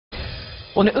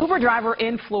Well, an Uber driver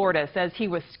in Florida says he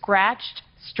was scratched,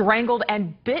 strangled,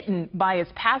 and bitten by his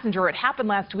passenger. It happened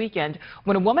last weekend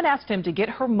when a woman asked him to get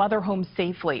her mother home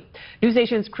safely.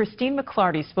 NewsNation's Christine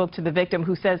McClarty spoke to the victim,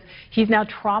 who says he's now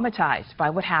traumatized by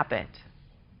what happened.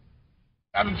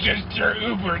 I'm just your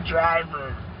Uber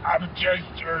driver. I'm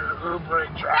just your Uber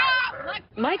driver.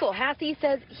 Michael Hassey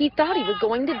says he thought he was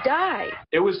going to die.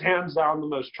 It was hands down the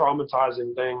most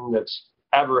traumatizing thing that's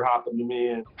ever happened to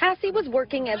me. Hassey was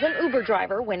working as an Uber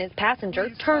driver when his passenger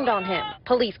turned on him.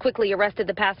 Police quickly arrested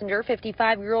the passenger,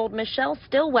 55-year-old Michelle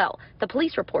Stillwell. The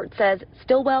police report says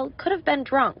Stillwell could have been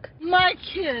drunk. My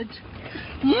kid.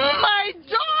 My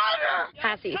daughter.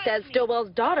 Hassey says Stillwell's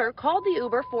daughter called the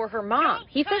Uber for her mom.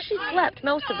 He says she slept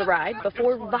most of the ride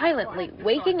before violently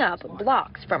waking up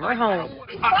blocks from her home.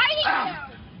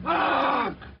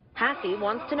 Hassey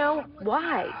wants to know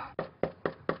why.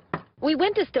 We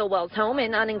went to Stillwell's home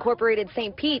in unincorporated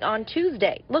St. Pete on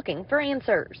Tuesday, looking for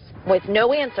answers. With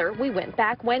no answer, we went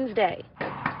back Wednesday.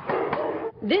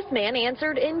 This man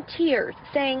answered in tears,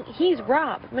 saying he's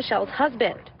Rob, Michelle's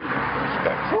husband.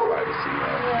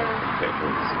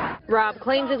 Rob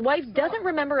claims his wife doesn't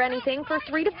remember anything for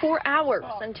 3 to 4 hours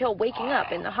until waking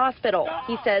up in the hospital.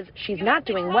 He says she's not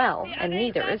doing well, and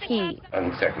neither is he.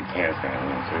 I'm second chance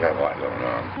family, so we got a lot going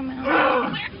on.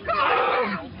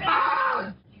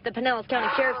 The Pinellas County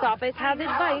Sheriff's Office has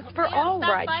advice for all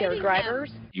rideshare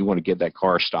drivers. You want to get that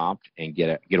car stopped and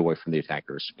get away from the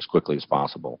attackers as quickly as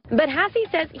possible. But Hassey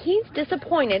says he's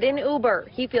disappointed in Uber.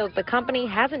 He feels the company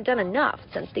hasn't done enough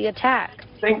since the attack.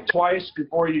 Think twice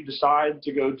before you decide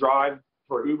to go drive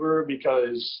for Uber,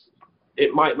 because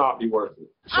it might not be worth it.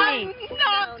 I'm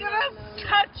not gonna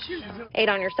touch you. 8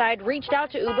 on Your Side reached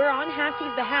out to Uber on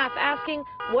Hassey's behalf, asking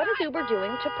what is Uber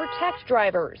doing to protect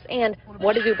drivers, and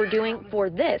what is Uber doing for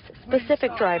this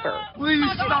specific driver. Please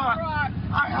stop.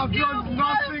 I have done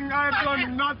nothing. I have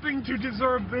done nothing to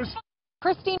deserve this.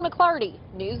 Christine McClarty,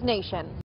 News Nation.